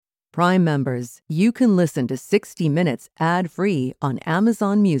Prime members, you can listen to 60 Minutes ad-free on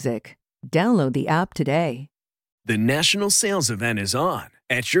Amazon Music. Download the app today. The national sales event is on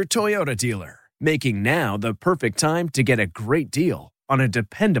at your Toyota dealer, making now the perfect time to get a great deal on a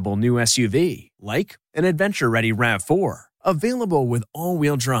dependable new SUV, like an adventure-ready RAV4. Available with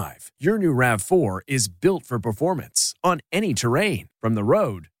all-wheel drive, your new RAV4 is built for performance on any terrain, from the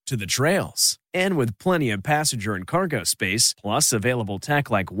road to the trails. And with plenty of passenger and cargo space, plus available tech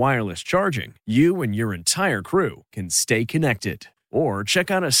like wireless charging, you and your entire crew can stay connected. Or check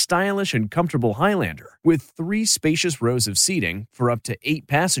out a stylish and comfortable Highlander with 3 spacious rows of seating for up to 8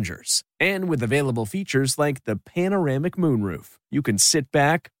 passengers. And with available features like the panoramic moonroof, you can sit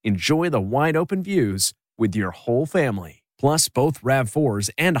back, enjoy the wide-open views with your whole family. Plus, both RAV4s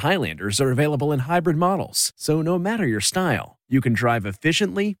and Highlanders are available in hybrid models, so no matter your style, you can drive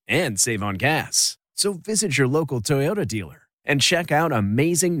efficiently and save on gas. So visit your local Toyota dealer and check out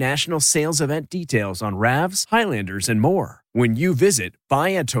amazing national sales event details on RAVs, Highlanders, and more when you visit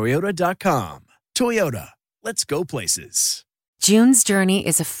buyatoyota.com. Toyota, let's go places. June's Journey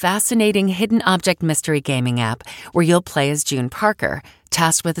is a fascinating hidden object mystery gaming app where you'll play as June Parker,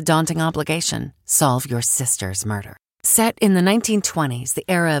 tasked with a daunting obligation: solve your sister's murder. Set in the 1920s, the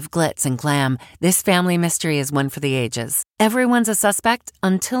era of glitz and glam, this family mystery is one for the ages. Everyone's a suspect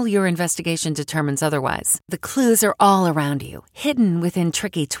until your investigation determines otherwise. The clues are all around you, hidden within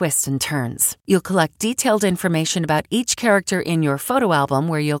tricky twists and turns. You'll collect detailed information about each character in your photo album,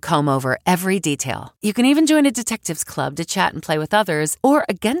 where you'll comb over every detail. You can even join a detectives club to chat and play with others, or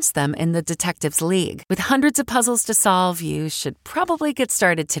against them in the Detectives League. With hundreds of puzzles to solve, you should probably get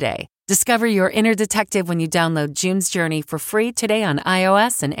started today. Discover your inner detective when you download June's Journey for free today on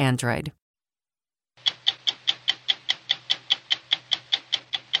iOS and Android.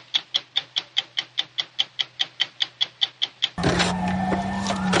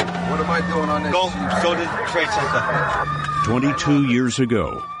 What am I doing on this? Go to the Trade Center. 22 years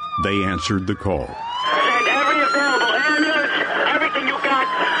ago, they answered the call. Send every available ambulance, everything you got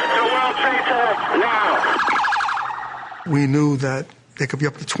to World Trade Center now. We knew that there could be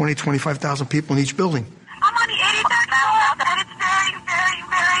up to 20, 25,000 people in each building. I'm on the 83rd level, and it's very, very,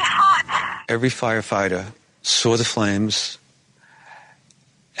 very hot. Every firefighter saw the flames,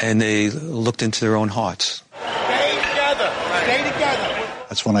 and they looked into their own hearts. Stay together. Stay together.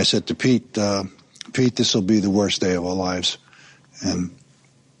 That's when I said to Pete, Pete, this will be the worst day of our lives. And,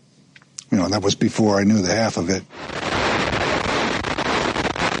 that was before I knew the half of it.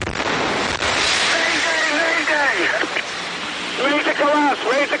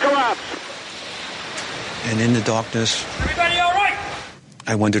 Raise the collapse. And in the darkness, Everybody all right?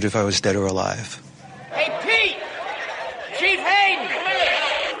 I wondered if I was dead or alive. Hey, Pete! Chief Hayden!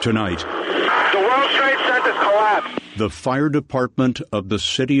 Tonight, The World Trade Center's collapsed. the fire department of the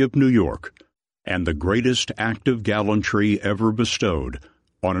city of New York and the greatest act of gallantry ever bestowed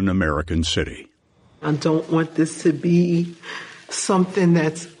on an American city. I don't want this to be something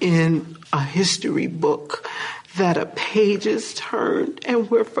that's in a history book, that a page is turned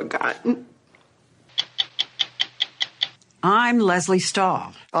and we're forgotten. I'm Leslie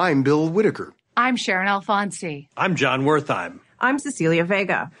Stahl. I'm Bill Whitaker. I'm Sharon Alfonsi. I'm John Wertheim. I'm Cecilia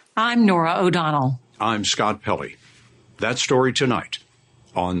Vega. I'm Nora O'Donnell. I'm Scott Pelley. That story tonight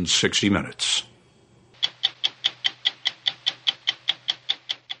on 60 Minutes.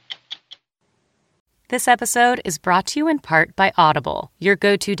 This episode is brought to you in part by Audible, your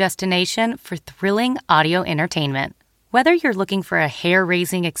go-to destination for thrilling audio entertainment. Whether you're looking for a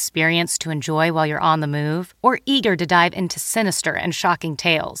hair-raising experience to enjoy while you're on the move or eager to dive into sinister and shocking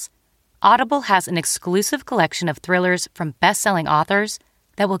tales, Audible has an exclusive collection of thrillers from best-selling authors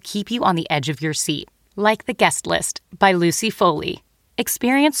that will keep you on the edge of your seat, like The Guest List by Lucy Foley.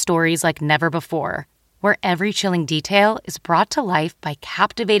 Experience stories like never before, where every chilling detail is brought to life by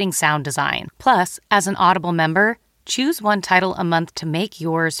captivating sound design. Plus, as an Audible member, choose one title a month to make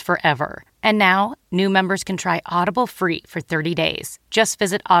yours forever. And now, new members can try Audible free for 30 days. Just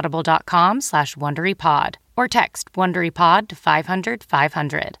visit audible.com/WonderyPod or text WonderyPod to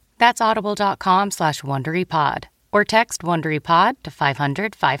 500-500. That's audible.com/WonderyPod or text WonderyPod to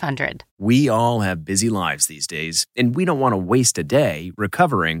 500-500. We all have busy lives these days, and we don't want to waste a day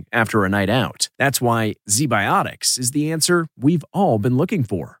recovering after a night out. That's why ZBiotics is the answer we've all been looking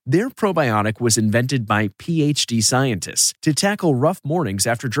for. Their probiotic was invented by PhD scientists to tackle rough mornings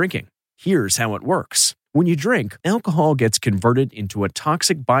after drinking. Here's how it works. When you drink, alcohol gets converted into a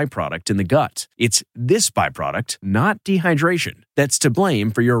toxic byproduct in the gut. It's this byproduct, not dehydration, that's to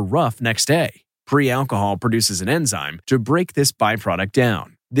blame for your rough next day. Pre-alcohol produces an enzyme to break this byproduct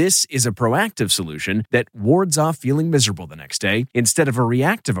down. This is a proactive solution that wards off feeling miserable the next day instead of a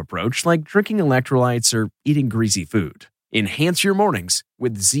reactive approach like drinking electrolytes or eating greasy food. Enhance your mornings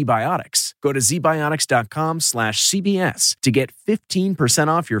with ZBiotics. Go to zbiotics.com/CBS to get 15%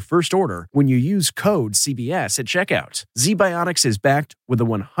 off your first order when you use code CBS at checkout. ZBiotics is backed with a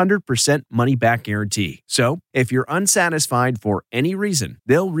 100% money-back guarantee. So, if you're unsatisfied for any reason,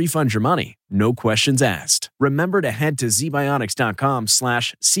 they'll refund your money. No questions asked. Remember to head to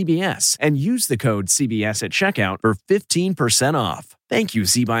zbiotics.com/CBS and use the code CBS at checkout for 15% off. Thank you,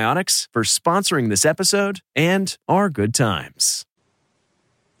 ZBiotics, for sponsoring this episode and our good times.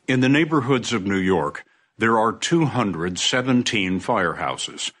 In the neighborhoods of New York, there are 217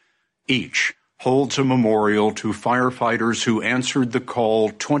 firehouses. Each holds a memorial to firefighters who answered the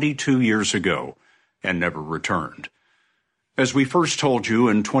call 22 years ago and never returned. As we first told you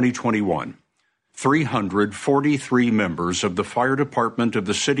in 2021, 343 members of the fire department of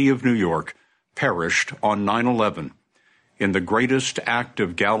the city of New York perished on 9/11 in the greatest act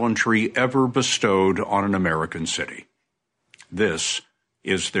of gallantry ever bestowed on an American city. This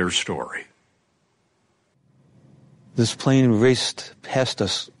is their story. This plane raced past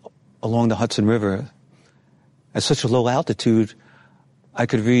us along the Hudson River at such a low altitude, I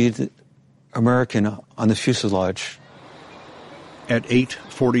could read American on the fuselage. At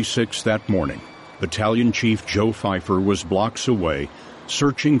 8:46 that morning, Battalion Chief Joe Pfeiffer was blocks away,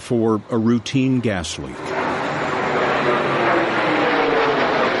 searching for a routine gas leak.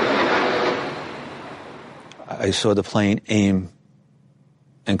 I saw the plane aim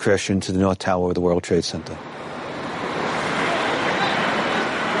and crash into the North Tower of the World Trade Center.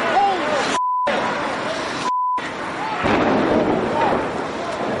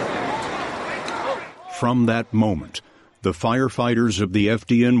 From that moment, the firefighters of the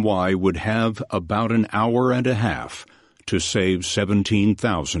FDNY would have about an hour and a half to save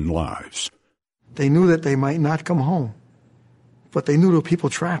 17,000 lives. They knew that they might not come home, but they knew there were people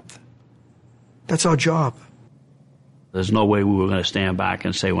trapped. That's our job. There's no way we were going to stand back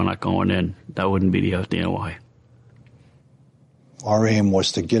and say we're not going in. That wouldn't be the FDNY. Our aim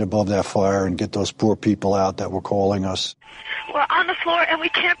was to get above that fire and get those poor people out that were calling us. We're on the floor and we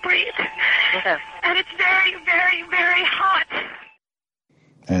can't breathe. Yeah. And it's very, very, very hot.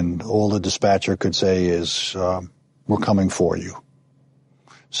 And all the dispatcher could say is, we're coming for you.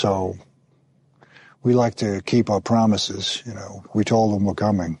 So we like to keep our promises. You know, we told them we're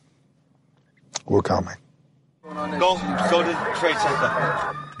coming. We're coming. Go to the Trade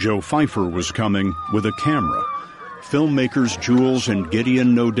Center. Joe Pfeiffer was coming with a camera. Filmmakers Jules and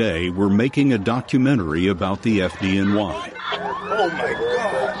Gideon Naudet were making a documentary about the FDNY. Oh, my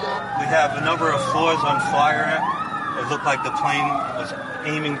God. We have a number of floors on fire. It looked like the plane was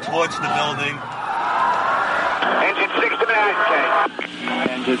aiming towards the building. Engine 6 to 9,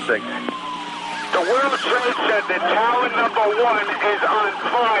 Engine 6. The World Trade Center, tower number 1 is on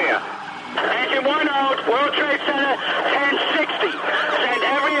fire. Engine 1 out, World Trade Center, 1060. Send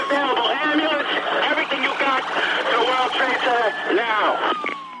every available ambulance, everything you got to the World Trade Center now.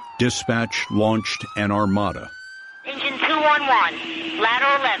 Dispatch launched an armada. Engine 211,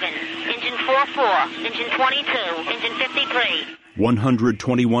 ladder 11, engine 44, engine 22, engine 53.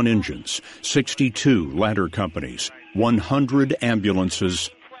 121 engines, 62 ladder companies, 100 ambulances,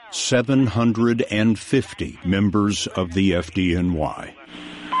 750 members of the FDNY.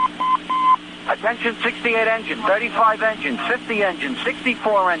 Attention 68 engine, 35 engine, 50 engine,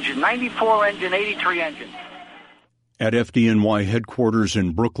 64 engine, 94 engine, 83 engine. At FDNY headquarters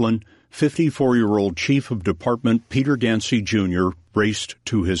in Brooklyn, 54-year-old Chief of Department Peter Gansey Jr. raced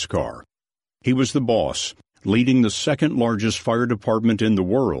to his car. He was the boss, leading the second largest fire department in the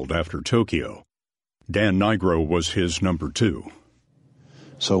world after Tokyo. Dan Nigro was his number 2.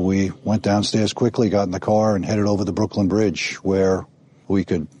 So we went downstairs quickly, got in the car, and headed over the Brooklyn Bridge, where we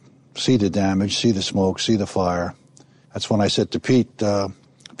could see the damage, see the smoke, see the fire. That's when I said to Pete,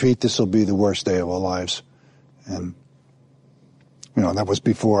 this will be the worst day of our lives. And, you know, that was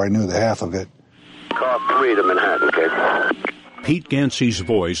before I knew the half of it. Car 3 to Manhattan, kid. Pete Gansey's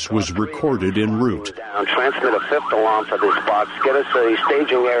voice was recorded en route. Transmit a 5th alarm for this box. Get us a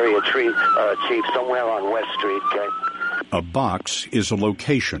staging area, Chief, somewhere on West Street, okay? A box is a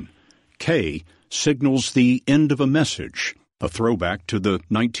location. K signals the end of a message, a throwback to the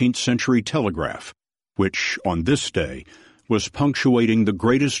 19th century telegraph, which, on this day, was punctuating the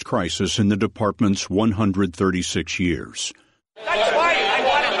greatest crisis in the department's 136 years.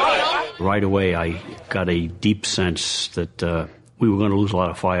 Right away, I got a deep sense that we were going to lose a lot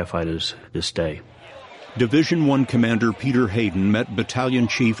of firefighters this day. Division I Commander Peter Hayden met Battalion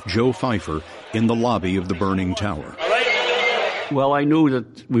Chief Joe Pfeiffer in the lobby of the burning tower. Well, I knew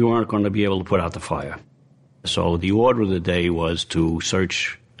that we weren't going to be able to put out the fire. So the order of the day was to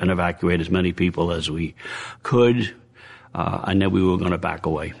search and evacuate as many people as we could, and then we were going to back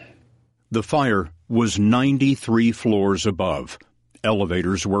away. The fire was 93 floors above.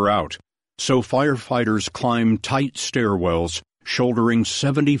 Elevators were out, so firefighters climbed tight stairwells, shouldering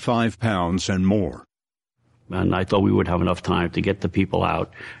 75 pounds and more. And I thought we would have enough time to get the people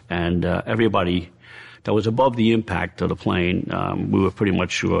out, and everybody that was above the impact of the plane, we were pretty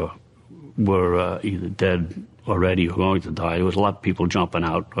much sure were either dead already or going to die. There was a lot of people jumping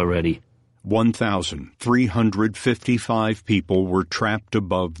out already. 1,355 people were trapped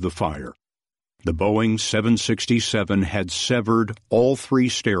above the fire. The Boeing 767 had severed all 3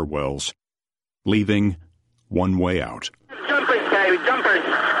 stairwells, leaving one way out. Jumpers, baby, jumpers.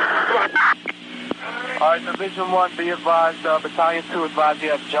 Come on. All right, Division 1, be advised, Battalion 2 advised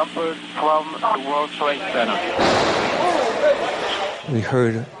you have jumpers from the World Trade Center. We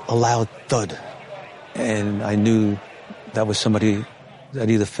heard a loud thud, and I knew that was somebody that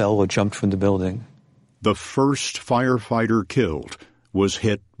either fell or jumped from the building. The first firefighter killed was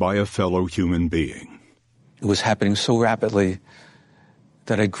hit by a fellow human being. It was happening so rapidly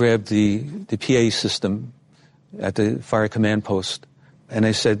that I grabbed the PA system at the fire command post, and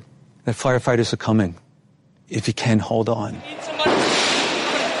I said, the firefighters are coming. If you can, hold on.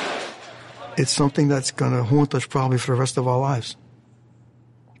 It's something that's going to haunt us probably for the rest of our lives.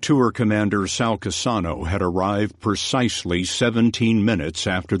 Tour Commander Sal Casano had arrived precisely 17 minutes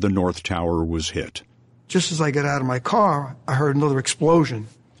after the North Tower was hit. Just as I got out of my car, I heard another explosion.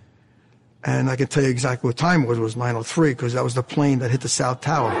 And I can tell you exactly what time it was. It was 9:03, because that was the plane that hit the South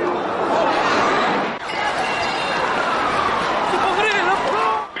Tower.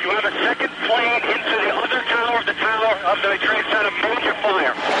 You have a second plane into the other tower of the Trade Center. Major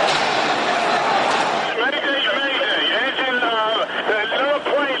fire. Mayday. Engine, the little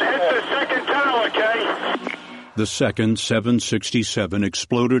plane hit the second tower, okay? The second 767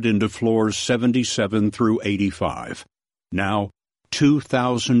 exploded into floors 77 through 85. Now,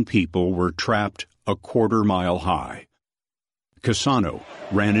 2,000 people were trapped a quarter-mile high. Casano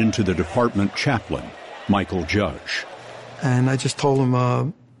ran into the department chaplain, Michael Judge. And I just told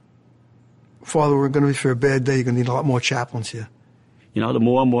him, Father, we're going to be for a bad day. You're going to need a lot more chaplains here. You know, the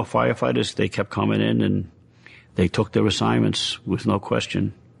more and more firefighters, they kept coming in, and they took their assignments with no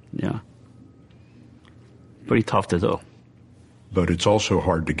question. Yeah. Pretty tough to do. But it's also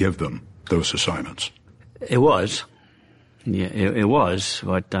hard to give them those assignments. It was. Yeah, it was.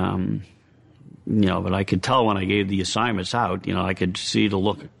 But, but I could tell when I gave the assignments out, I could see the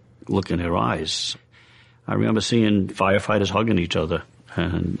look in their eyes. I remember seeing firefighters hugging each other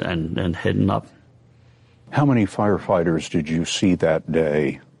and heading up. How many firefighters did you see that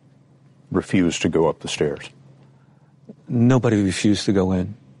day refuse to go up the stairs? Nobody refused to go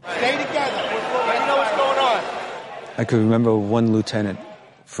in. Stay together. Let me know what's going on. I could remember one lieutenant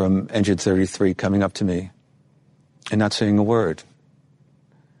from Engine 33 coming up to me and not saying a word.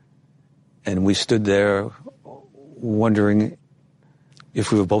 And we stood there wondering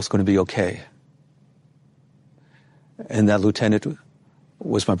if we were both going to be okay. And that lieutenant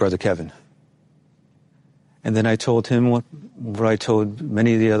was my brother Kevin. And then I told him what I told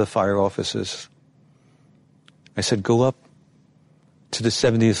many of the other fire officers. I said, go up to the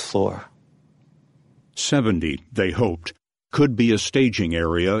 70th floor. 70, they hoped, could be a staging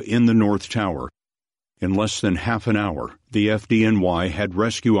area in the North Tower. In less than half an hour, the FDNY had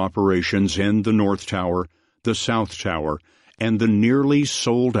rescue operations in the North Tower, the South Tower, and the nearly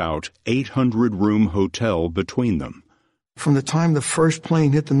sold-out 800-room hotel between them. From the time the first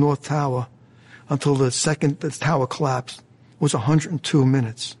plane hit the North Tower until the tower collapsed was 102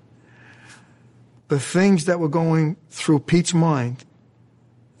 minutes. The things that were going through Pete's mind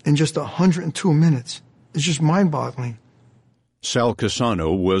in just 102 minutes is just mind-boggling. Sal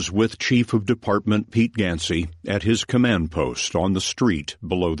Casano was with Chief of Department Pete Gansey at his command post on the street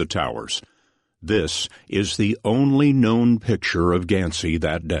below the towers. This is the only known picture of Gansey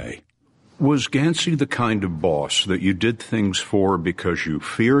that day. Was Gansey the kind of boss that you did things for because you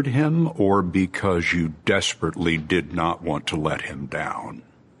feared him or because you desperately did not want to let him down?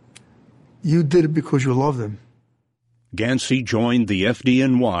 You did it because you loved him. Gansey joined the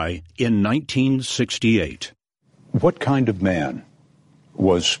FDNY in 1968. What kind of man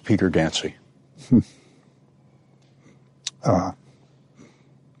was Peter Gansey?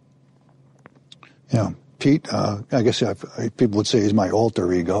 Pete, I guess people would say he's my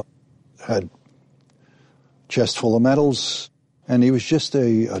alter ego. Had chest full of medals, and he was just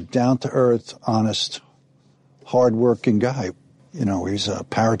a down-to-earth, honest, hard-working guy. He's a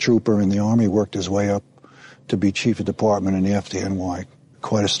paratrooper in the Army, worked his way up to be chief of department in the Fdny.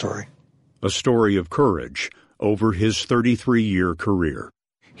 Quite a story. A story of courage over his 33-year career.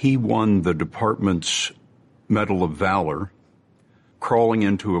 He won the department's Medal of Valor, crawling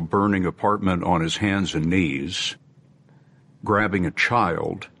into a burning apartment on his hands and knees, grabbing a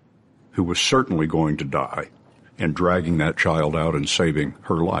child who was certainly going to die, and dragging that child out and saving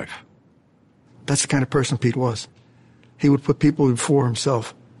her life. That's the kind of person Pete was. He would put people before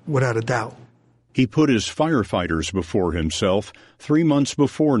himself, without a doubt. He put his firefighters before himself 3 months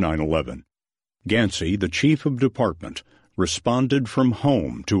before 9/11. Gansey, the chief of department, responded from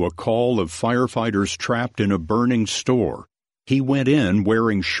home to a call of firefighters trapped in a burning store. He went in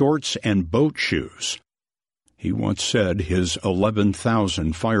wearing shorts and boat shoes. He once said his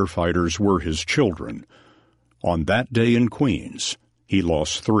 11,000 firefighters were his children. On that day in Queens, he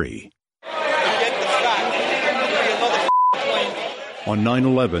lost 3. On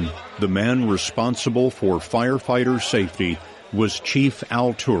 9/11, the man responsible for firefighter safety was Chief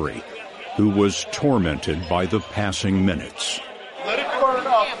Al Turi, who was tormented by the passing minutes. Let it burn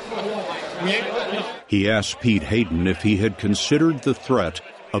up. He asked Pete Hayden if he had considered the threat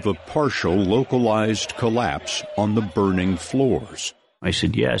of a partial localized collapse on the burning floors. I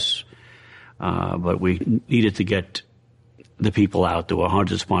said yes, but we needed to get the people out. There were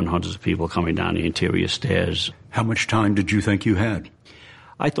hundreds upon hundreds of people coming down the interior stairs. How much time did you think you had?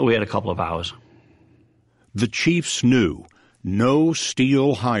 I thought we had a couple of hours. The chiefs knew no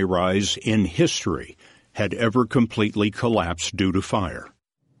steel high-rise in history had ever completely collapsed due to fire.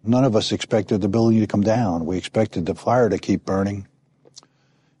 None of us expected the building to come down. We expected the fire to keep burning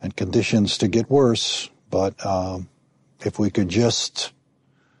and conditions to get worse. But if we could just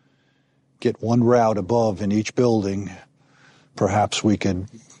get one route above in each building, perhaps we could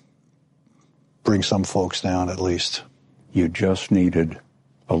bring some folks down at least. You just needed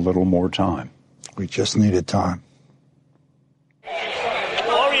a little more time. We just needed time.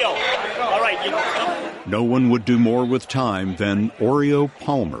 Oreo. All right. No one would do more with time than Oreo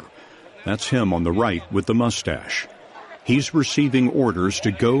Palmer. That's him on the right with the mustache. He's receiving orders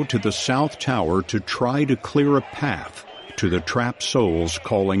to go to the South Tower to try to clear a path to the trapped souls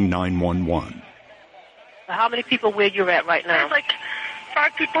calling 911. How many people where you're at right now? There's like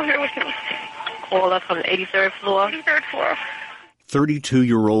 5 people here with me. All up from the 83rd floor? 83rd floor.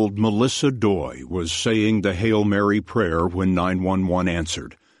 32-year-old Melissa Doy was saying the Hail Mary prayer when 911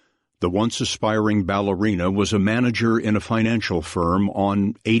 answered. The once aspiring ballerina was a manager in a financial firm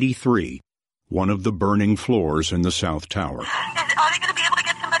on 83, one of the burning floors in the South Tower. Are they going to be able to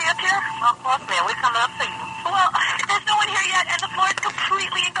get somebody up here? Well, of course, ma'am. We're coming up to you. Well, there's no one here yet, and the floor is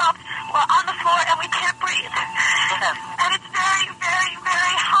completely engulfed. We're on the floor, and we can't breathe. And it's very, very,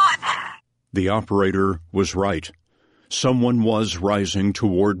 very hot. The operator was right. Someone was rising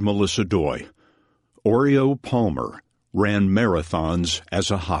toward Melissa Doy. Oreo Palmer ran marathons as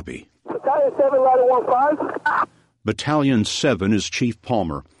a hobby. Battalion 7, Ladder 15. Battalion 7 is Chief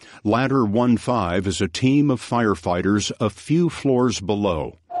Palmer. Ladder 15 is a team of firefighters a few floors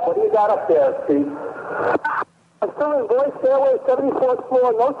below. What do you got up there, Chief? I'm still in boys' stairway, 74th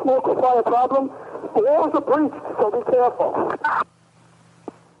floor. No smoke or fire problem. The walls are breached, so be careful.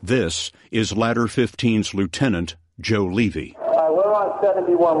 This is Ladder 15's Lieutenant Joe Levy. We're on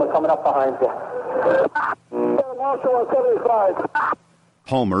 71. We're coming up behind you. Marshal on 75.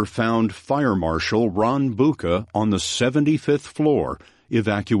 Palmer found Fire Marshal Ron Buca on the 75th floor,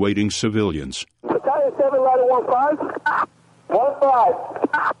 evacuating civilians. Battalion 7, Ladder 15. 15.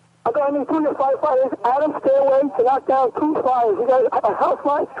 I'm going to need 2 of your firefighters. Adam, stairway to knock down 2 fires. You got a house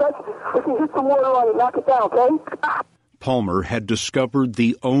line stretch. We can hit some water on it, knock it down, okay? Palmer had discovered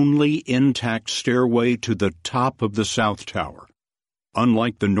the only intact stairway to the top of the South Tower.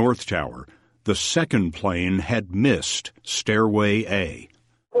 Unlike the North Tower, the second plane had missed Stairway A.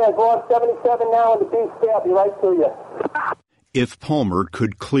 Yeah, go on 77 now and the B stair. I'll be right to you. If Palmer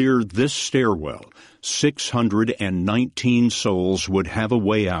could clear this stairwell, 619 souls would have a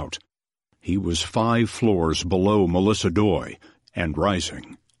way out. He was 5 floors below Melissa Doy and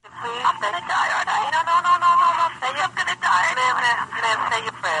rising. I'm going to die, aren't I? No. Say I'm going to die. Ma'am, say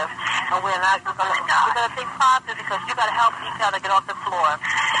your prayers. And we're not going to die. We're going to think positive because you got to help each other get off the floor.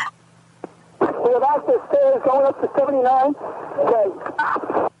 We have access stairs going up to 79. Okay.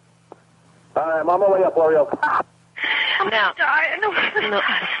 All right, I'm on my way up, Oreo. Now, no,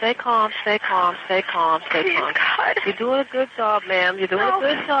 stay calm. God. You're doing a good job, ma'am. You're doing a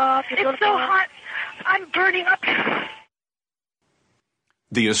good job. It's so hot. I'm burning up.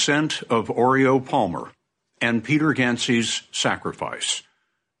 The Ascent of Oreo Palmer and Peter Gansey's Sacrifice,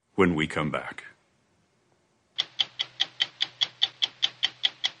 when we come back.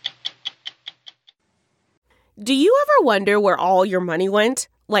 Do you ever wonder where all your money went?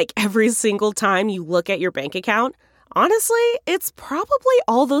 Like every single time you look at your bank account? Honestly, it's probably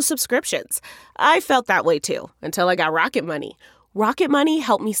all those subscriptions. I felt that way too, until I got Rocket Money. Rocket Money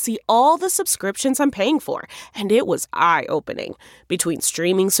helped me see all the subscriptions I'm paying for, and it was eye-opening. Between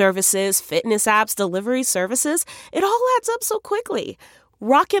streaming services, fitness apps, delivery services, it all adds up so quickly.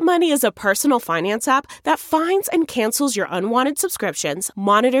 Rocket Money is a personal finance app that finds and cancels your unwanted subscriptions,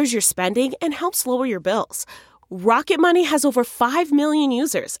 monitors your spending, and helps lower your bills. Rocket Money has over 5 million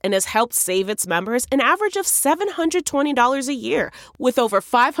users and has helped save its members an average of $720 a year, with over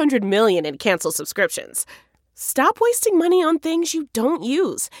 500 million in canceled subscriptions. Stop wasting money on things you don't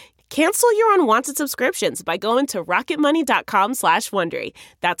use. Cancel your unwanted subscriptions by going to rocketmoney.com/Wondery.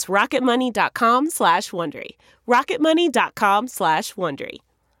 That's rocketmoney.com/Wondery. rocketmoney.com/Wondery.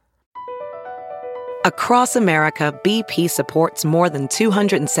 Across America, BP supports more than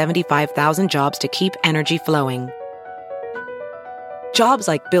 275,000 jobs to keep energy flowing. Jobs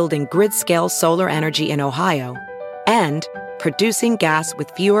like building grid-scale solar energy in Ohio and producing gas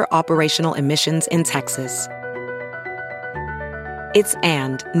with fewer operational emissions in Texas. It's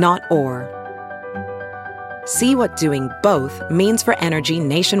and, not or. See what doing both means for energy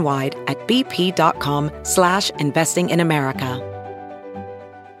nationwide at bp.com/investing in America.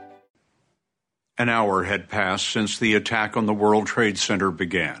 An hour had passed since the attack on the World Trade Center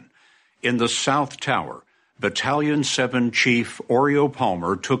began. In the South Tower, Battalion 7 Chief Oreo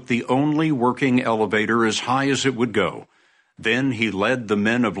Palmer took the only working elevator as high as it would go. Then he led the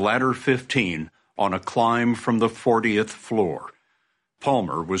men of Ladder 15 on a climb from the 40th floor.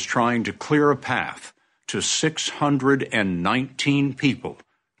 Palmer was trying to clear a path to 619 people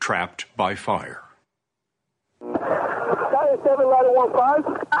trapped by fire.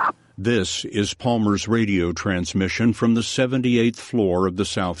 This is Palmer's radio transmission from the 78th floor of the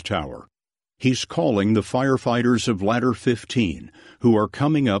South Tower. He's calling the firefighters of Ladder 15, who are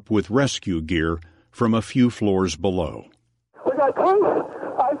coming up with rescue gear from a few floors below. We got tanks.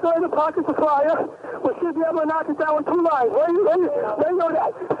 I saw in the pockets of fire. We should be able to knock it down with 2 lines. Where you know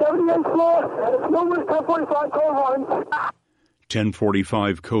that? 78th floor, and it's numerous 1045 code 1s.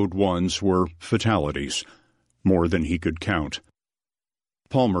 1045 code 1s were fatalities, more than he could count.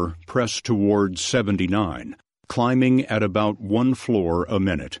 Palmer pressed toward 79, climbing at about 1 floor a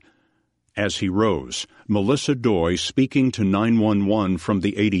minute. As he rose, Melissa Doy, speaking to 911 from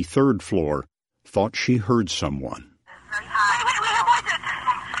the 83rd floor, thought she heard someone.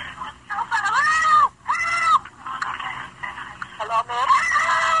 Hello, ma'am?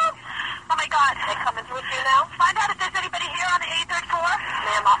 Oh, my God. They coming through with you now? Find out if there's anybody here on the 83rd floor.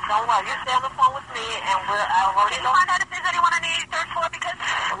 Ma'am, don't worry. You stay on the phone with me, and I'll already know. Find out if there's anyone on the 83rd floor, because,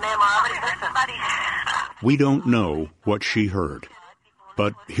 ma'am, I already heard somebody. We don't know what she heard.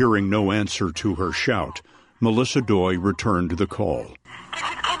 But hearing no answer to her shout, Melissa Doy returned the call.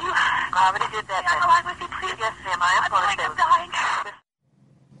 Can you? I already did that. Can I lie with you, please? Yes, ma'am. I am going to dying.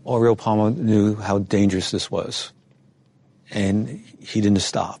 Oreo Palmer knew how dangerous this was, and he didn't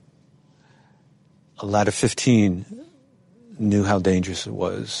stop. Ladder 15 knew how dangerous it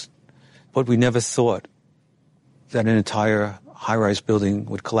was, but we never thought that an entire high-rise building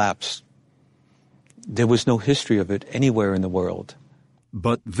would collapse. There was no history of it anywhere in the world.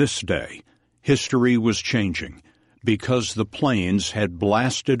 But this day, history was changing because the planes had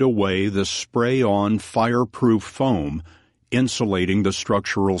blasted away the spray-on fireproof foam insulating the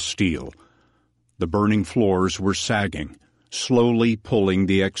structural steel. The burning floors were sagging, slowly pulling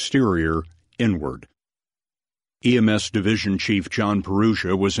the exterior inward. EMS Division Chief John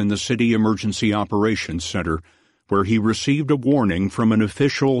Perugia was in the City Emergency Operations Center, where he received a warning from an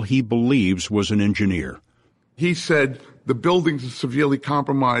official he believes was an engineer. He said, the buildings are severely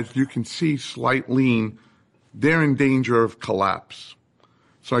compromised. You can see slight lean. They're in danger of collapse.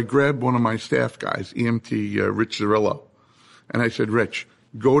 So I grabbed one of my staff guys, EMT Rich Zerillo, and I said, Rich,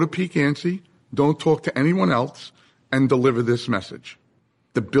 go to Peak Yancey, don't talk to anyone else, and deliver this message.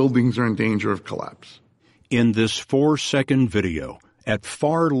 The buildings are in danger of collapse. In this 4-second video, at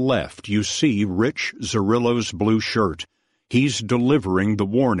far left you see Rich Zerillo's blue shirt. He's delivering the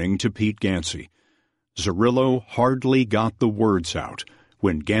warning to Pete Yancey. Zerillo hardly got the words out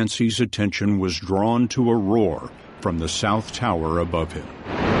when Yancey's attention was drawn to a roar from the South Tower above him.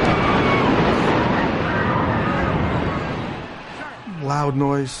 Loud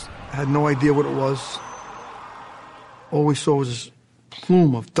noise. I had no idea what it was. All we saw was this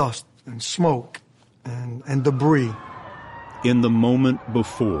plume of dust and smoke and debris. In the moment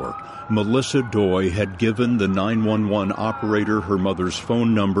before, Melissa Doy had given the 911 operator her mother's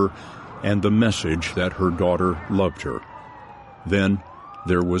phone number and the message that her daughter loved her. Then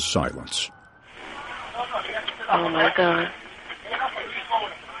there was silence. Oh, my God.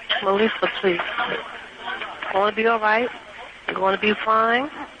 Melissa, please. It's going to be all right. You're going to be fine.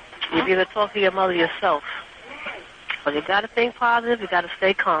 You're going to talk to your mother yourself. But you got to think positive. You got to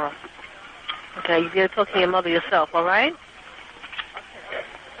stay calm. Okay, you got to talk to your mother yourself, all right?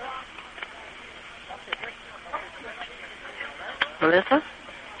 Melissa?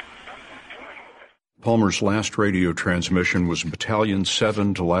 Palmer's last radio transmission was Battalion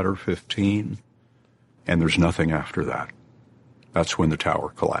 7 to Ladder 15, and there's nothing after that. That's when the tower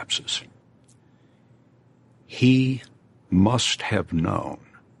collapses. He must have known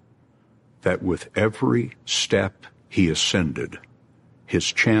that with every step he ascended,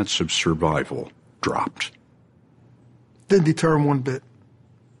 his chance of survival dropped. Didn't deter him one bit.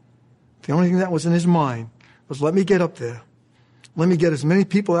 The only thing that was in his mind was, let me get up there. Let me get as many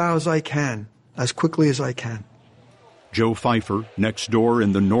people out as I can, as quickly as I can. Joe Pfeiffer, next door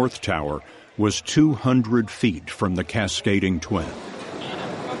in the North Tower, was 200 feet from the cascading twin.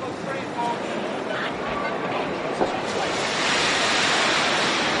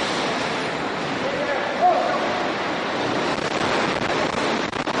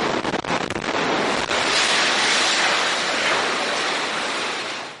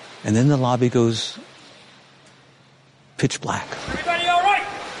 And then the lobby goes pitch black. Everybody all right?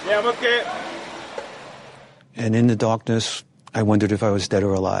 Yeah, I'm okay. And in the darkness, I wondered if I was dead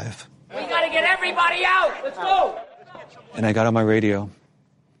or alive. We gotta get everybody out. Let's go. And I got on my radio.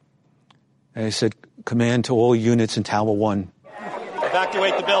 And I said, command to all units in Tower 1.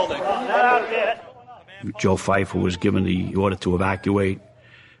 Evacuate the building. Joe Pfeiffer was given the order to evacuate,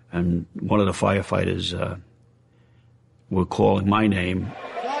 and one of the firefighters were calling my name.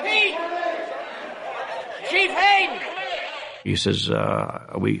 Chief Hayden! He says,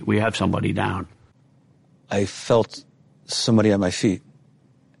 we have somebody down. I felt somebody at my feet.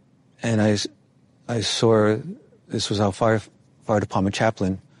 And I saw, this was our fire department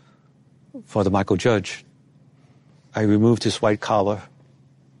chaplain, Father Michael Judge. I removed his white collar.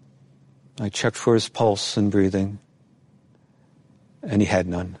 I checked for his pulse and breathing. And he had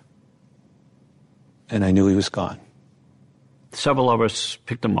none. And I knew he was gone. Several of us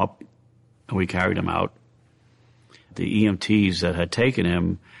picked him up, and we carried him out. The EMTs that had taken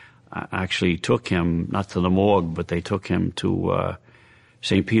him actually took him, not to the morgue, but they took him to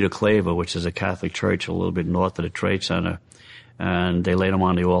St. Peter Claver, which is a Catholic church a little bit north of the Trade Center, and they laid him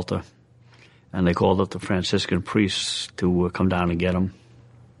on the altar. And they called up the Franciscan priests to come down and get him.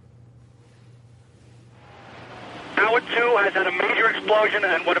 Tower 2 has had a major explosion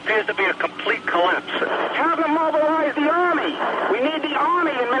and what appears to be a complete collapse. Have them mobilize the Army. We need the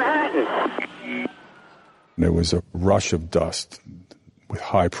Army in Manhattan. There was a rush of dust with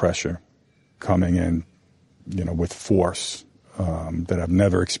high pressure coming in, with force that I've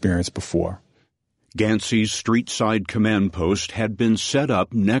never experienced before. Gansey's street-side command post had been set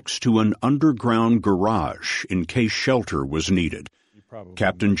up next to an underground garage in case shelter was needed.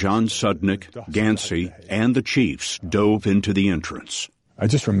 Captain John Sudnick, Gansey, and the chiefs dove into the entrance. I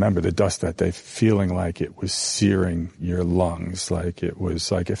just remember the dust that day feeling like it was searing your lungs, like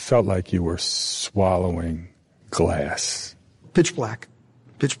it felt like you were swallowing glass. Pitch black.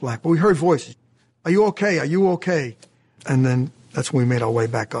 But we heard voices. Are you okay? Are you okay? And then that's when we made our way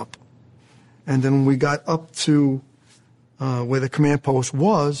back up. And then when we got up to where the command post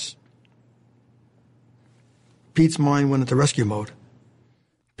was, Pete's mind went into rescue mode.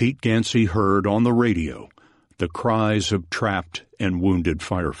 Pete Gansey heard on the radio the cries of trapped and wounded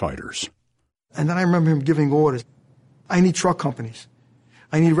firefighters. And then I remember him giving orders. I need truck companies.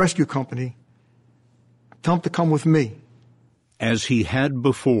 I need rescue company. Tell them to come with me. As he had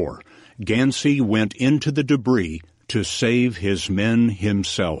before, Gansey went into the debris to save his men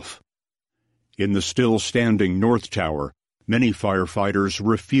himself. In the still-standing North Tower, many firefighters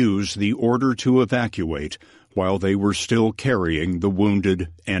refused the order to evacuate while they were still carrying the wounded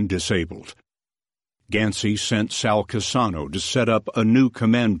and disabled. Gansey sent Sal Cassano to set up a new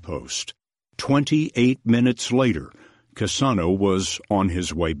command post. 28 minutes later, Cassano was on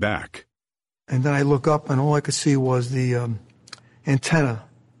his way back. And then I look up, and all I could see was the antenna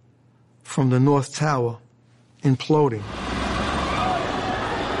from the North Tower imploding.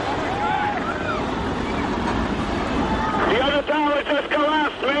 The other tower just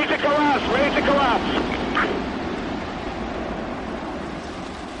collapsed. Ready to collapse. Ready to collapse.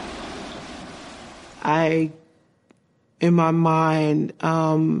 I, in my mind,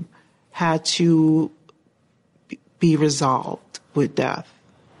 had to be resolved with death.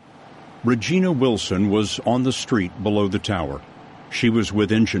 Regina Wilson was on the street below the tower. She was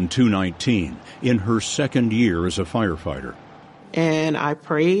with Engine 219 in her second year as a firefighter. And I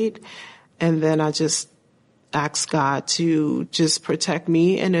prayed, and then I just asked God to just protect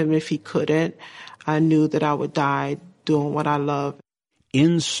me. And then if he couldn't, I knew that I would die doing what I love.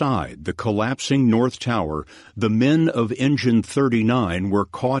 Inside the collapsing North Tower, the men of Engine 39 were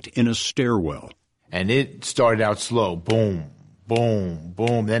caught in a stairwell. And it started out slow. Boom, boom,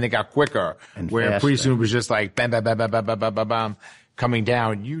 boom. Then it got quicker. And where pretty soon it was just like bam, bam, bam, bam, bam, bam, bam, bam, bam, coming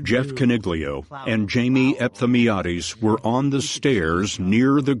down. Jeff Caniglio and Jamie Epthemiadis were on the stairs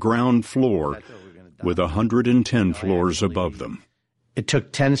near the ground floor with 110 floors above them. It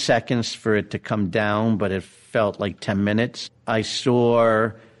took 10 seconds for it to come down, but it felt like 10 minutes. I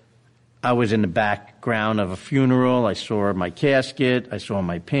was in the background of a funeral. I saw my casket. I saw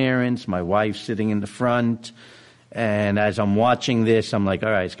my parents, my wife sitting in the front. And as I'm watching this, I'm like,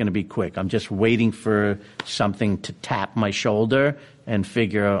 all right, it's going to be quick. I'm just waiting for something to tap my shoulder and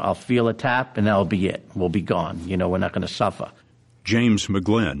figure I'll feel a tap and that'll be it. We'll be gone. We're not going to suffer. James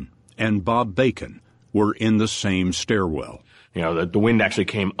McGlynn and Bob Bacon were in the same stairwell. The wind actually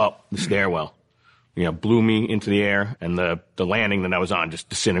came up the stairwell, blew me into the air, and the landing that I was on just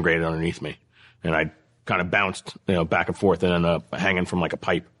disintegrated underneath me. And I kind of bounced, back and forth and ended up hanging from like a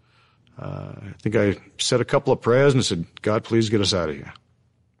pipe. I think I said a couple of prayers and said, God, please get us out of here.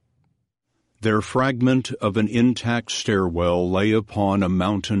 Their fragment of an intact stairwell lay upon a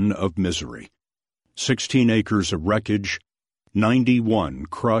mountain of misery. 16 acres of wreckage, 91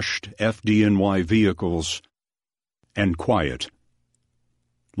 crushed Fdny vehicles, and quiet,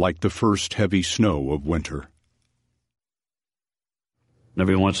 like the first heavy snow of winter.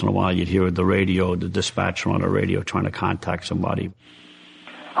 Every once in a while you'd hear the radio, the dispatcher on the radio trying to contact somebody.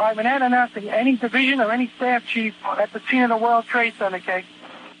 All right, Manhattan announcing any division or any staff chief at the scene of the World Trade Center, okay?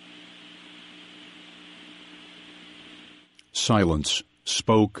 Silence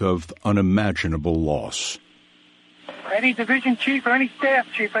spoke of unimaginable loss. Any division chief or any staff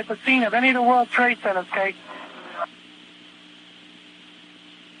chief at the scene of any of the World Trade Centers, okay?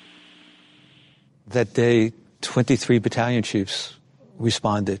 That day, 23 battalion chiefs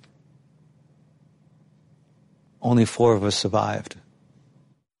responded. Only 4 of us survived.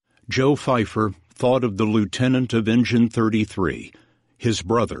 Joe Pfeiffer thought of the lieutenant of Engine 33, his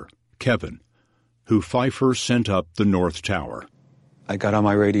brother, Kevin, who Pfeiffer sent up the North Tower. I got on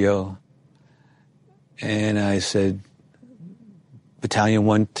my radio and I said, Battalion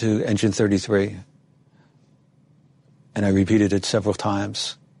 1 to Engine 33. And I repeated it several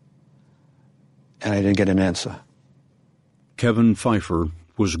times. And I didn't get an answer. Kevin Pfeiffer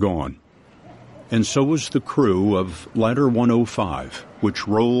was gone. And so was the crew of Ladder 105, which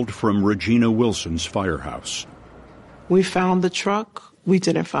rolled from Regina Wilson's firehouse. We found the truck. We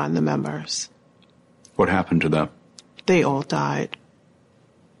didn't find the members. What happened to them? They all died.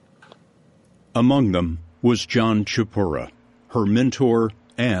 Among them was John Chipura, her mentor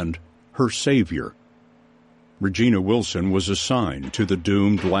and her savior. Regina Wilson was assigned to the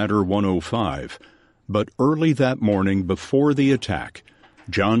doomed Ladder 105, but early that morning before the attack,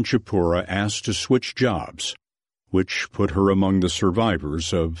 John Chipura asked to switch jobs, which put her among the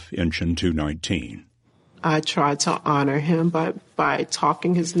survivors of Engine 219. I tried to honor him by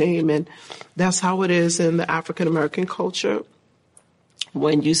talking his name, and that's how it is in the African American culture.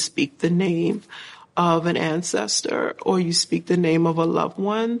 When you speak the name of an ancestor or you speak the name of a loved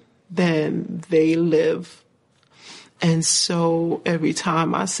one, then they live. And so every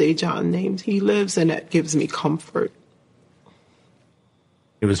time I say John's name, he lives, and that gives me comfort.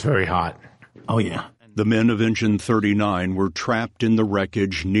 It was very hot. Oh, yeah. The men of Engine 39 were trapped in the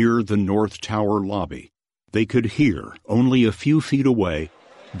wreckage near the North Tower lobby. They could hear, only a few feet away,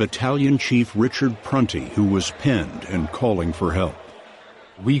 Battalion Chief Richard Prunty, who was pinned and calling for help.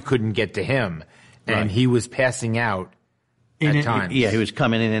 We couldn't get to him, and he was passing out at times. Yeah, he was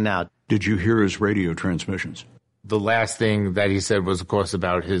coming in and out. Did you hear his radio transmissions? The last thing that he said was, of course,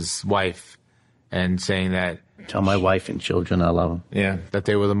 about his wife and saying that... Tell my wife and children I love them. Yeah, that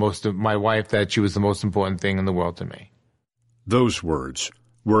they were my wife, that she was the most important thing in the world to me. Those words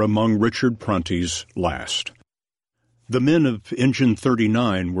were among Richard Prunty's last. The men of Engine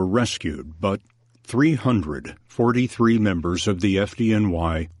 39 were rescued, but 343 members of the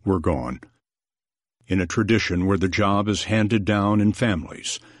FDNY were gone. In a tradition where the job is handed down in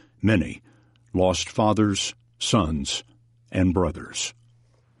families, many lost fathers, sons, and brothers.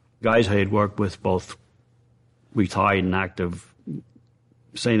 Guys I had worked with, both retired and active,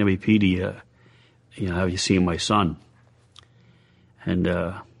 saying to me, Petey, have you seen my son? And,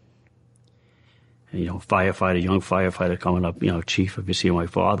 young firefighter coming up, Chief, have you seen my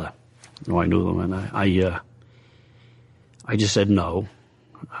father? I knew him, and I just said no.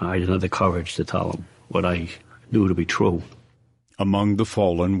 I didn't have the courage to tell him what I knew to be true. Among the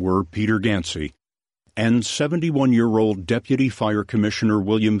fallen were Peter Gansey and 71-year-old Deputy Fire Commissioner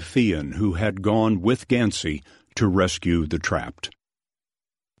William Feehan, who had gone with Gansey to rescue the trapped.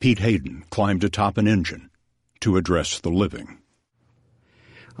 Pete Hayden climbed atop an engine to address the living.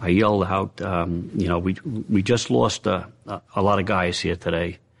 I yelled out, we just lost a lot of guys here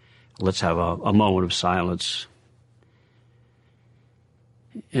today. Let's have a moment of silence.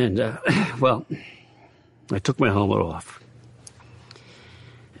 And, I took my helmet off.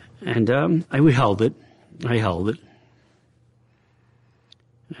 And we held it. I held it.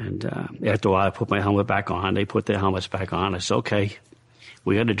 And after a while, I put my helmet back on. They put their helmets back on. I said, okay,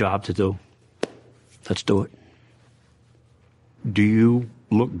 we got a job to do. Let's do it. Do you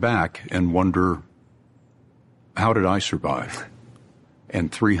look back and wonder, how did I survive? And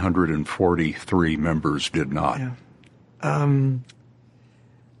 343 members did not. Yeah.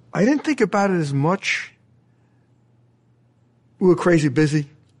 I didn't think about it as much. We were crazy busy.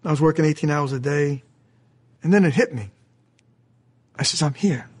 I was working 18 hours a day. And then it hit me. I said, I'm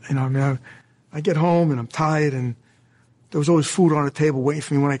here. I get home and I'm tired, and there was always food on the table waiting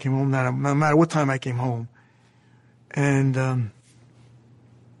for me when I came home, no matter what time I came home. And I'm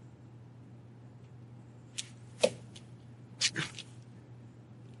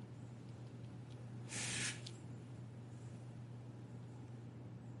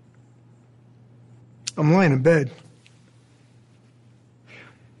lying in bed.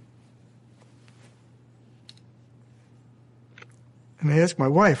 And I asked my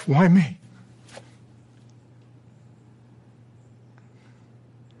wife, why me?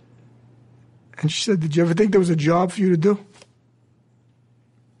 And she said, did you ever think there was a job for you to do?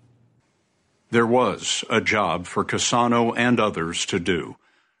 There was a job for Cassano and others to do,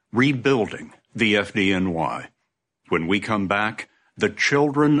 rebuilding the FDNY. When we come back, the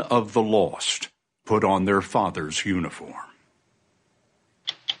children of the lost put on their father's uniform.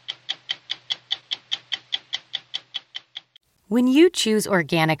 When you choose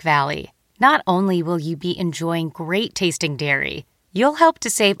Organic Valley, not only will you be enjoying great-tasting dairy, you'll help to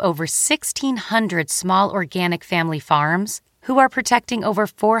save over 1,600 small organic family farms who are protecting over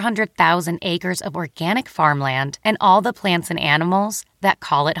 400,000 acres of organic farmland and all the plants and animals that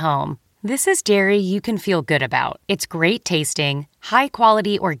call it home. This is dairy you can feel good about. It's great-tasting,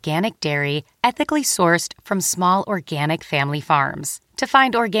 high-quality organic dairy ethically sourced from small organic family farms. To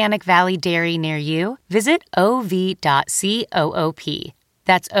find Organic Valley Dairy near you, visit ov.coop.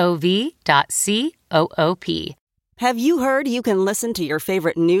 That's ov.coop. Have you heard you can listen to your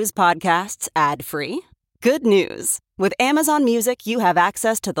favorite news podcasts ad-free? Good news. With Amazon Music, you have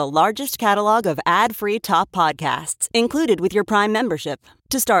access to the largest catalog of ad-free top podcasts included with your Prime membership.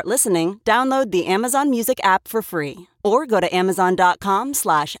 To start listening, download the Amazon Music app for free or go to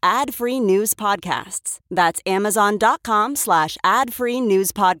amazon.com/ad-free news podcasts. That's amazon.com/ad-free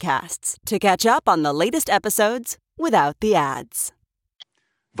news podcasts to catch up on the latest episodes without the ads.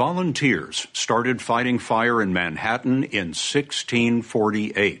 Volunteers started fighting fire in Manhattan in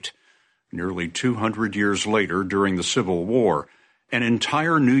 1648. Nearly 200 years later, during the Civil War, an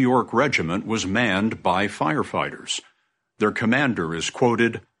entire New York regiment was manned by firefighters. Their commander is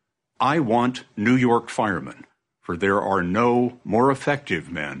quoted, "I want New York firemen, for there are no more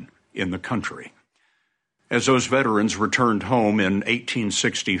effective men in the country." As those veterans returned home in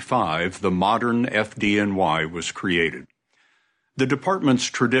 1865, the modern FDNY was created. The department's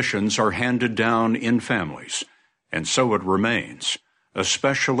traditions are handed down in families, and so it remains,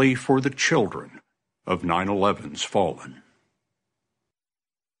 especially for the children of 9/11's fallen.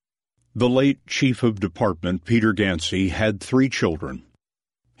 The late Chief of Department, Peter Gansey, had 3 children.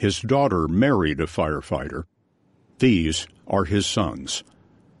 His daughter married a firefighter. These are his sons.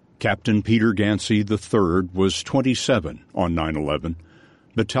 Captain Peter Gansey III was 27 on 9/11.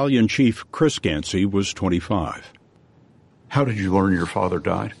 Battalion Chief Chris Gansey was 25. How did you learn your father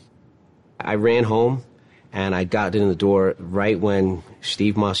died? I ran home, and I got in the door right when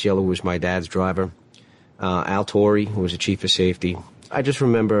Steve Masiello was my dad's driver. Al Torrey was the chief of safety. I just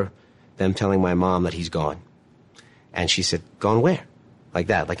remember them telling my mom that he's gone. And she said, "Gone where?" Like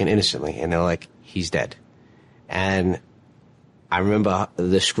that, like an innocently. And they're like, "He's dead." And I remember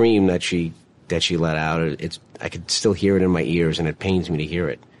the scream that she let out. I could still hear it in my ears, and it pains me to hear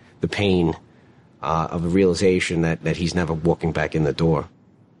it. The pain of the realization that he's never walking back in the door.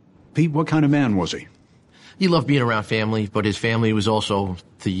 Pete, what kind of man was he? He loved being around family, but his family was also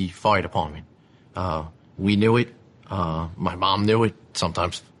the fire department. We knew it. My mom knew it,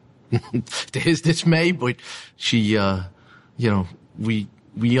 sometimes to his dismay, but she,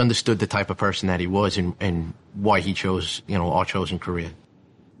 we understood the type of person that he was and why he chose, our chosen career.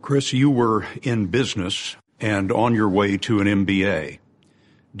 Chris, you were in business and on your way to an MBA.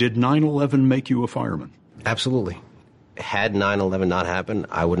 Did 9/11 make you a fireman? Absolutely. Had 9/11 not happened,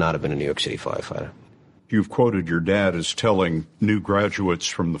 I would not have been a New York City firefighter. You've quoted your dad as telling new graduates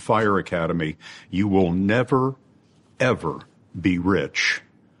from the fire academy, you will never, ever be rich,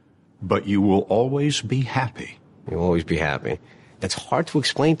 but you will always be happy. You'll always be happy. It's hard to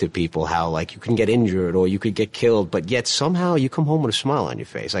explain to people how, like, you can get injured or you could get killed, but yet somehow you come home with a smile on your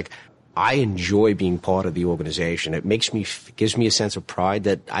face. Like, I enjoy being part of the organization. It gives me a sense of pride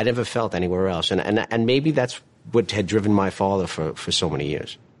that I never felt anywhere else. And maybe that's what had driven my father for so many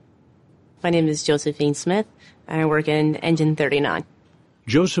years. My name is Josephine Smith, and I work in Engine 39.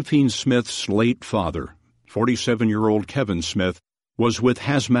 Josephine Smith's late father, 47-year-old Kevin Smith, was with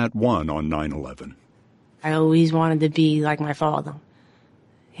Hazmat 1 on 9/11. I always wanted to be like my father.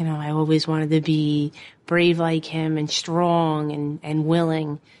 You know, I always wanted to be brave like him and strong and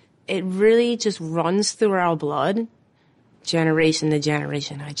willing. It really just runs through our blood, generation to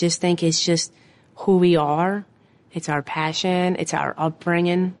generation. I just think it's just who we are. It's our passion. It's our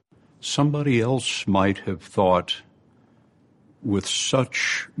upbringing. Somebody else might have thought, with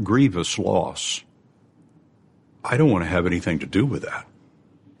such grievous loss, I don't want to have anything to do with that.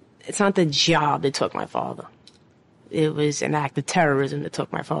 It's not the job that took my father. It was an act of terrorism that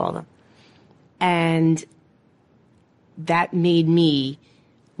took my father. And that made me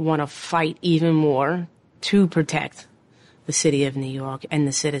want to fight even more to protect the city of New York and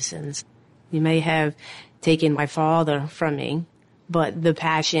the citizens. You may have taken my father from me, but the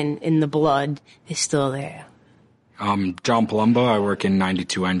passion in the blood is still there. I'm John Palumbo. I work in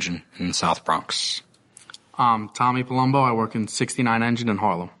 92 Engine in the South Bronx. Tommy Palumbo. I work in 69 Engine in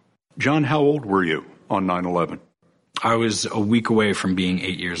Harlem. John, how old were you on 9/11? I was a week away from being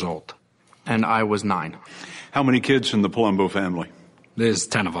 8 years old. And I was 9. How many kids in the Palumbo family? There's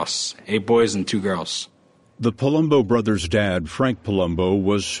 10 of us, 8 boys and 2 girls. The Palumbo brothers' dad, Frank Palumbo,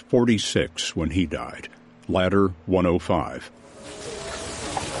 was 46 when he died. Latter, 105.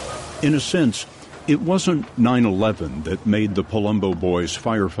 In a sense, it wasn't 9/11 that made the Palumbo boys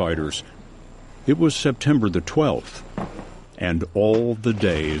firefighters. It was September the 12th and all the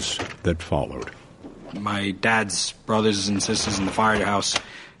days that followed. My dad's brothers and sisters in the firehouse,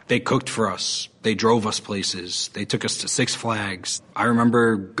 they cooked for us. They drove us places. They took us to Six Flags. I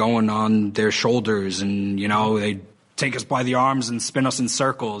remember going on their shoulders and, they'd take us by the arms and spin us in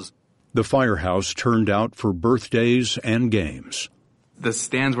circles. The firehouse turned out for birthdays and games. The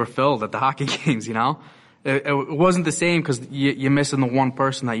stands were filled at the hockey games, It wasn't the same because you're missing the one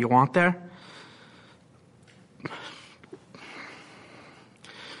person that you want there.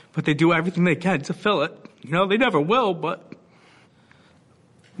 But they do everything they can to fill it. They never will, but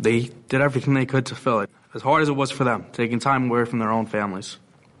they did everything they could to fill it. As hard as it was for them, taking time away from their own families.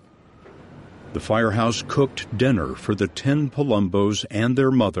 The firehouse cooked dinner for the 10 Palumbos and their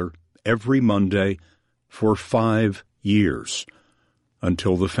mother every Monday for 5 years,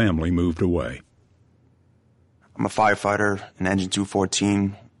 until the family moved away. I'm a firefighter in Engine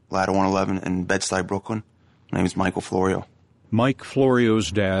 214, Ladder 111 in Bed-Stuy, Brooklyn. My name is Michael Florio. Mike Florio's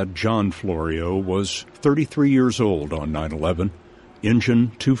dad, John Florio, was 33 years old on 9/11,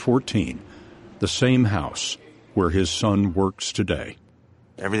 Engine 214, the same house where his son works today.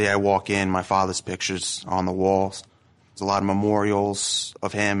 Every day I walk in, my father's pictures on the walls. There's a lot of memorials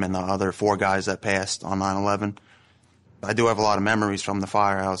of him and the other 4 guys that passed on 9/11. I do have a lot of memories from the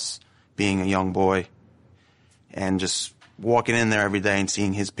firehouse, being a young boy, and just walking in there every day and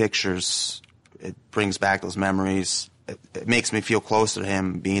seeing his pictures, it brings back those memories. It makes me feel closer to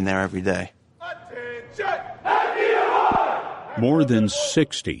him being there every day. More than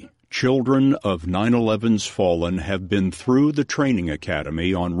 60 children of 9/11's fallen have been through the training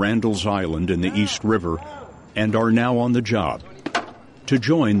academy on Randall's Island in the East River and are now on the job. To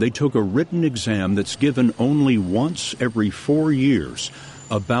join, they took a written exam that's given only once every 4 years.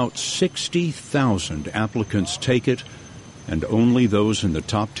 About 60,000 applicants take it, and only those in the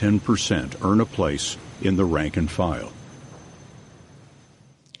top 10% earn a place in the rank and file.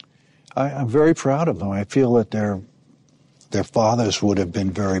 I'm very proud of them. I feel that their fathers would have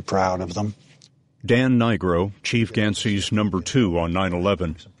been very proud of them. Dan Nigro, Chief Gansey's number 2 on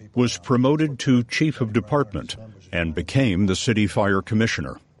 9/11, was promoted to Chief of Department and became the City Fire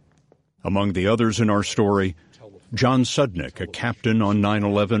Commissioner. Among the others in our story, John Sudnick, a captain on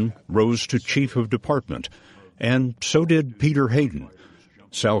 9/11, rose to Chief of Department, and so did Peter Hayden.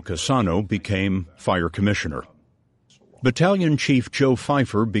 Sal Casano became Fire Commissioner. Battalion Chief Joe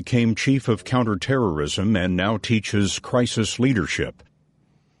Pfeiffer became Chief of Counterterrorism and now teaches crisis leadership.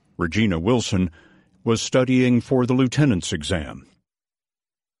 Regina Wilson was studying for the lieutenant's exam.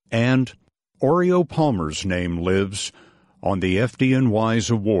 And Oreo Palmer's name lives on the FDNY's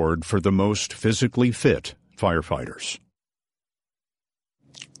award for the most physically fit firefighters.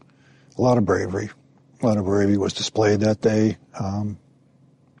 A lot of bravery. A lot of bravery was displayed that day,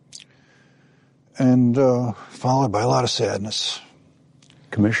 and followed by a lot of sadness.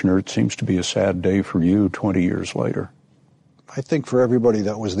 Commissioner, it seems to be a sad day for you 20 years later. I think for everybody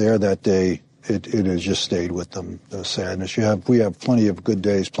that was there that day, it has just stayed with them, the sadness. We have plenty of good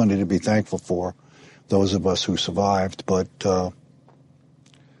days, plenty to be thankful for, those of us who survived, but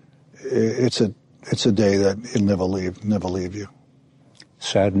it's a day that it'll never leave you.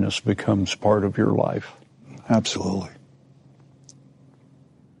 Sadness becomes part of your life. Absolutely.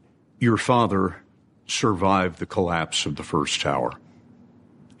 Your father survived the collapse of the first tower,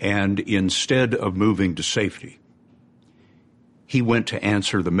 and instead of moving to safety, he went to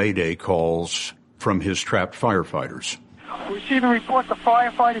answer the Mayday calls from his trapped firefighters. Receiving report, the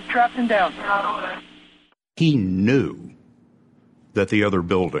firefighter trapped and down. He knew that the other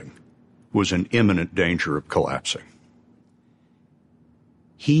building was in imminent danger of collapsing.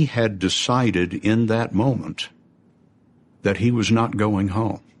 He had decided in that moment that he was not going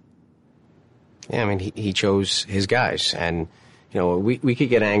home. Yeah, I mean, he chose his guys, and we could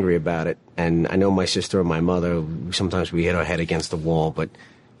get angry about it, and I know my sister and my mother, sometimes we hit our head against the wall, but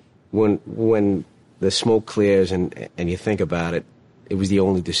when the smoke clears and you think about it, it was the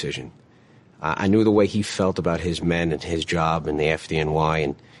only decision. I knew the way he felt about his men and his job and the FDNY,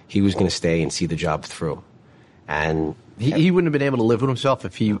 and he was going to stay and see the job through. And he wouldn't have been able to live with himself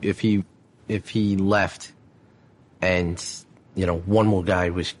if he left, and one more guy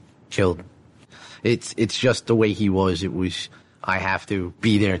was killed. It's just the way he was. It was, I have to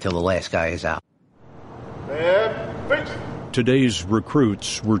be there until the last guy is out. Today's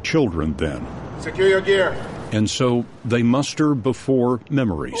recruits were children then. Secure your gear. And so they muster before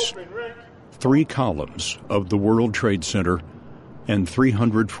memories. 3 columns of the World Trade Center and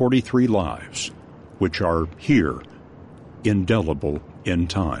 343 lives, which are here, indelible in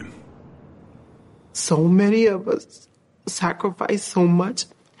time. So many of us sacrifice so much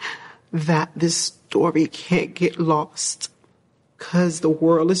that this story can't get lost, because the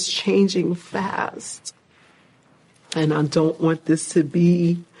world is changing fast. And I don't want this to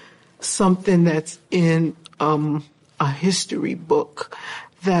be something that's in a history book,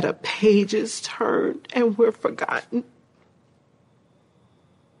 that a page is turned and we're forgotten.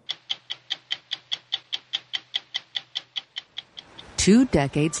 Two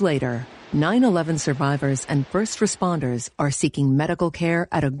decades later, 9/11 survivors and first responders are seeking medical care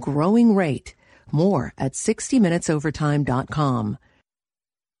at a growing rate. More at 60minutesovertime.com.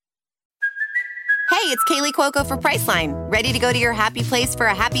 Hey, it's Kaylee Cuoco for Priceline. Ready to go to your happy place for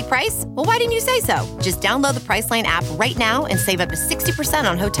a happy price? Well, why didn't you say so? Just download the Priceline app right now and save up to 60%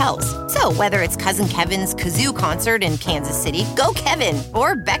 on hotels. So whether it's Cousin Kevin's Kazoo Concert in Kansas City, go Kevin,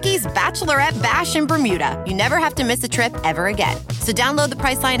 or Becky's Bachelorette Bash in Bermuda, you never have to miss a trip ever again. So download the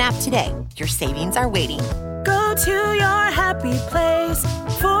Priceline app today. Your savings are waiting. Go to your happy place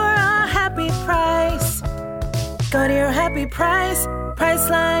for a happy price. Go to your happy price,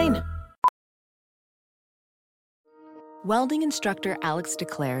 Priceline. Welding instructor Alex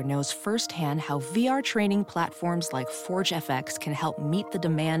DeClaire knows firsthand how VR training platforms like ForgeFX can help meet the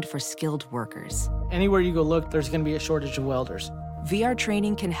demand for skilled workers. Anywhere you go look, there's going to be a shortage of welders. VR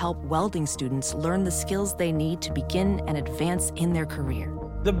training can help welding students learn the skills they need to begin and advance in their career.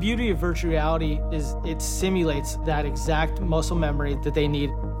 The beauty of virtual reality is it simulates that exact muscle memory that they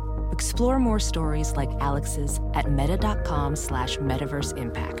need. Explore more stories like Alex's at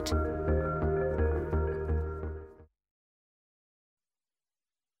meta.com/metaverseimpact.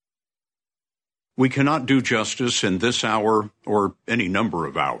 We cannot do justice in this hour or any number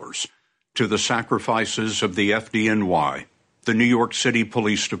of hours to the sacrifices of the FDNY, the New York City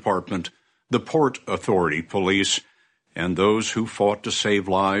Police Department, the Port Authority Police, and those who fought to save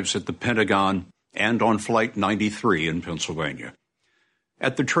lives at the Pentagon and on Flight 93 in Pennsylvania.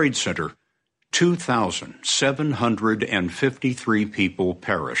 At the Trade Center, 2,753 people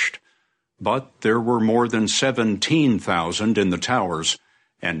perished, but there were more than 17,000 in the towers,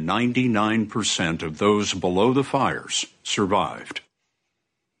 and 99% of those below the fires survived.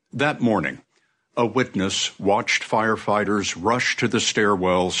 That morning, a witness watched firefighters rush to the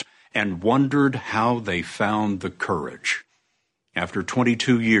stairwells and wondered how they found the courage. After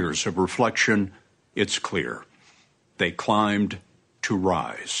 22 years of reflection, it's clear. They climbed to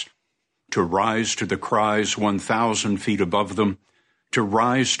rise to the cries 1,000 feet above them, to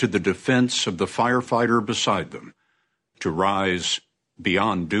rise to the defense of the firefighter beside them, to rise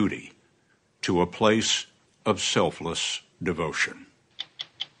beyond duty to a place of selfless devotion.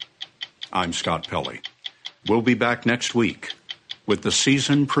 I'm Scott Pelley. We'll be back next week with the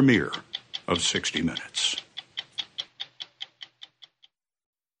season premiere of 60 Minutes.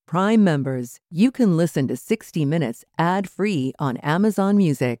 Prime members, you can listen to 60 Minutes ad-free on Amazon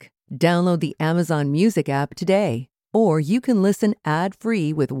Music. Download the Amazon Music app today. Or you can listen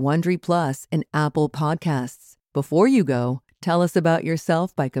ad-free with Wondery Plus and Apple Podcasts. Before you go, tell us about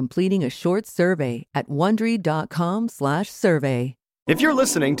yourself by completing a short survey at Wondery.com/survey. If you're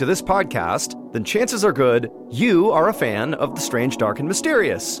listening to this podcast, then chances are good you are a fan of the strange, dark, and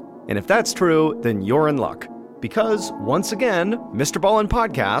mysterious. And if that's true, then you're in luck. Because, once again, Mr. Ballin'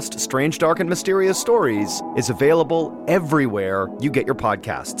 Podcast, Strange, Dark, and Mysterious Stories, is available everywhere you get your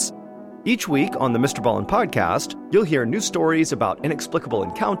podcasts. Each week on the Mr. Ballin' Podcast, you'll hear new stories about inexplicable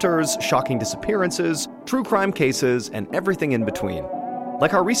encounters, shocking disappearances, true crime cases, and everything in between.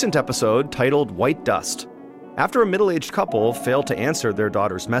 Like our recent episode titled White Dust. After a middle-aged couple fail to answer their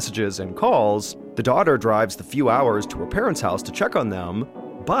daughter's messages and calls, the daughter drives the few hours to her parents' house to check on them.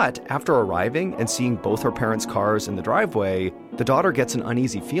 But after arriving and seeing both her parents' cars in the driveway, the daughter gets an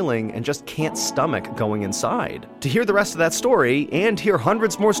uneasy feeling and just can't stomach going inside. To hear the rest of that story and hear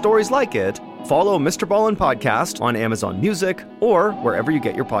hundreds more stories like it, follow Mr. Ballin' Podcast on Amazon Music or wherever you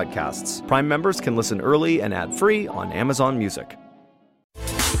get your podcasts. Prime members can listen early and ad-free on Amazon Music.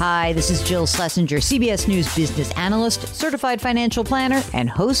 Hi, this is Jill Schlesinger, CBS News business analyst, certified financial planner, and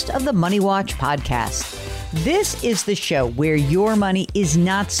host of the Money Watch podcast. This is the show where your money is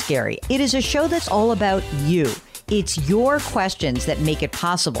not scary. It is a show that's all about you. It's your questions that make it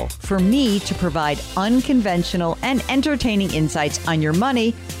possible for me to provide unconventional and entertaining insights on your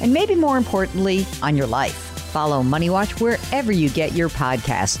money, and maybe more importantly, on your life. Follow Money Watch wherever you get your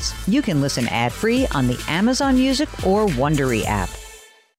podcasts. You can listen ad-free on the Amazon Music or Wondery app.